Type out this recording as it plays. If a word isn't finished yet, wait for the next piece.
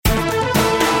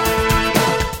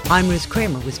I'm Ruth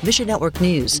Kramer with Mission Network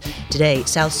News. Today,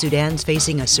 South Sudan's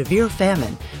facing a severe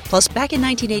famine. Plus, back in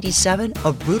 1987,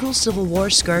 a brutal civil war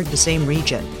scarred the same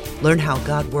region. Learn how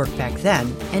God worked back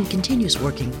then and continues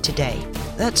working today.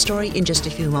 That story in just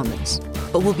a few moments.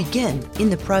 But we'll begin in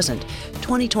the present.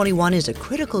 2021 is a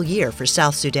critical year for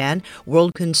South Sudan.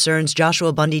 World Concerns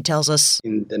Joshua Bundy tells us.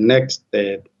 In the next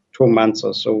 2 months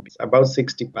or so, about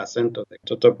 60% of the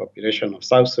total population of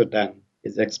South Sudan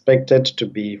is expected to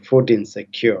be food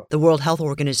insecure. The World Health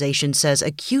Organization says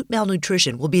acute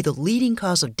malnutrition will be the leading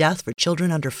cause of death for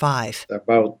children under 5.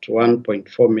 About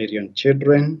 1.4 million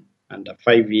children under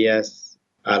 5 years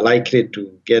are likely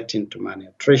to get into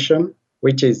malnutrition,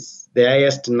 which is the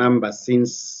highest number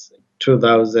since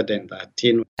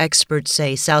 2013. Experts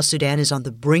say South Sudan is on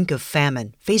the brink of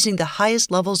famine, facing the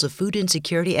highest levels of food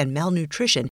insecurity and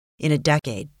malnutrition in a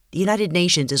decade. The United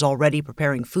Nations is already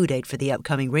preparing food aid for the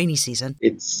upcoming rainy season.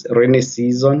 It's rainy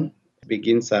season. It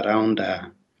begins around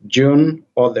June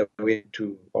all the way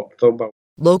to October.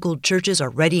 Local churches are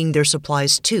readying their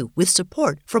supplies too, with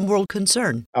support from World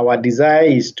Concern. Our desire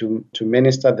is to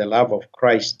minister the love of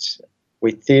Christ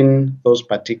within those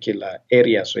particular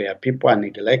areas where people are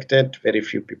neglected, very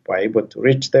few people are able to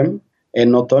reach them,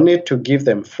 and not only to give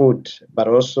them food, but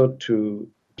also to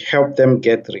help them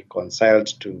get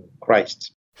reconciled to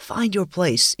Christ. Find your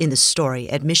place in the story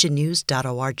at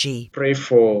missionnews.org. Pray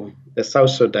for the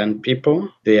South Sudan people.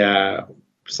 They are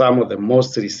some of the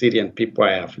most resilient people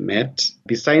I have met.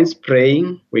 Besides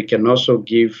praying, we can also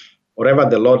give whatever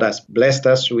the Lord has blessed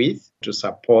us with to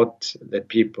support the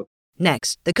people.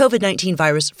 Next, the COVID-19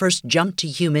 virus first jumped to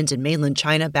humans in mainland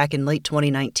China back in late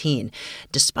 2019.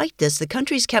 Despite this, the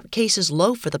country's kept cases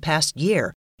low for the past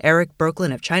year. Eric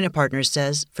Berklin of China Partners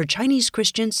says for Chinese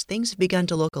Christians, things have begun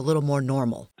to look a little more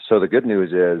normal. So the good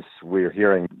news is we're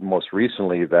hearing most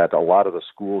recently that a lot of the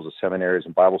schools, the seminaries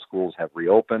and Bible schools have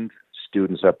reopened.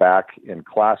 Students are back in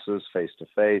classes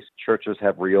face-to-face. Churches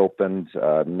have reopened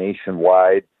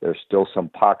nationwide. There's still some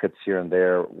pockets here and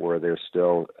there where they're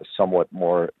still somewhat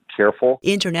more careful.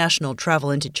 International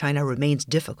travel into China remains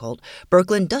difficult.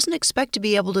 Berklin doesn't expect to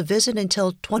be able to visit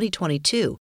until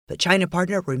 2022. But China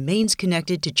Partner remains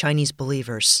connected to Chinese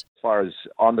believers. As far as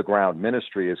on-the-ground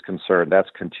ministry is concerned, that's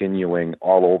continuing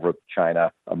all over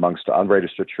China amongst the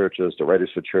unregistered churches, the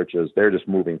registered churches. They're just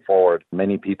moving forward.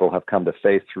 Many people have come to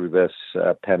faith through this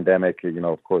pandemic.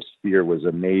 Of course, fear was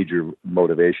a major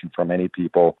motivation for many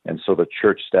people. And so the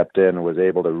church stepped in and was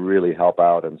able to really help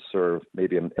out and serve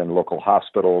maybe in local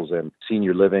hospitals and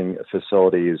senior living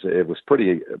facilities. It was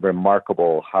pretty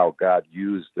remarkable how God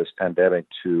used this pandemic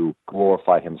to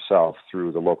glorify himself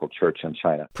through the local church in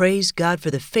China. Praise God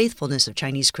for the faithfulness of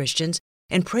Chinese Christians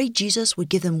and pray Jesus would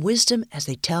give them wisdom as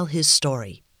they tell his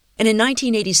story. And in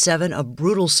 1987, a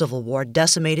brutal civil war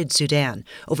decimated Sudan.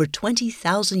 Over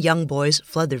 20,000 young boys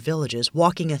fled their villages,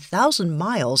 walking 1,000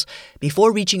 miles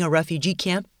before reaching a refugee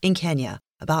camp in Kenya.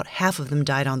 About half of them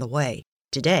died on the way.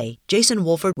 Today, Jason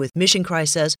Wolford with Mission Cry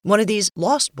says one of these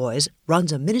lost boys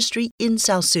runs a ministry in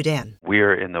South Sudan.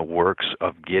 We're in the works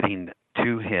of getting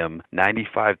to him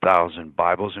 95,000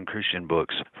 Bibles and Christian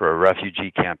books for a refugee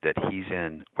camp that he's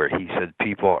in, where he said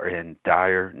people are in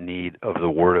dire need of the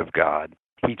Word of God.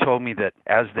 He told me that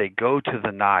as they go to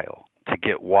the Nile to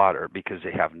get water because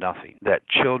they have nothing, that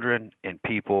children and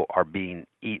people are being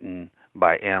eaten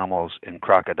by animals and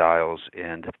crocodiles,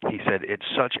 and he said it's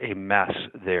such a mess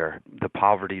there, the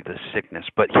poverty, the sickness,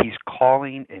 but he's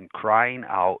calling and crying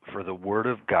out for the Word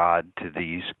of God to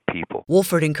these people.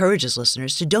 Wolford encourages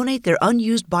listeners to donate their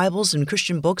unused Bibles and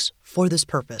Christian books for this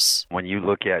purpose. When you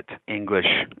look at English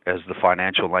as the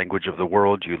financial language of the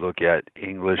world, you look at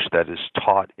English that is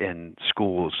taught in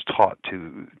schools, taught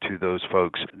to those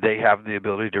folks, they have the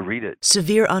ability to read it.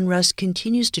 Severe unrest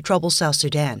continues to trouble South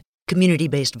Sudan.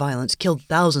 Community-based violence killed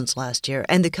thousands last year,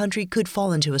 and the country could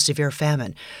fall into a severe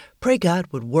famine. Pray God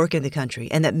would work in the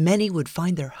country and that many would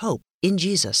find their hope in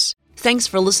Jesus. Thanks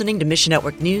for listening to Mission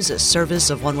Network News, a service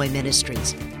of One Way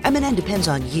Ministries. MNN depends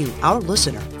on you, our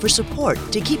listener, for support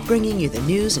to keep bringing you the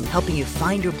news and helping you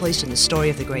find your place in the story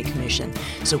of the Great Commission.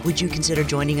 So would you consider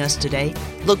joining us today?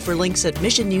 Look for links at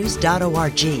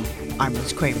missionnews.org. I'm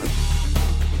Ruth Kramer.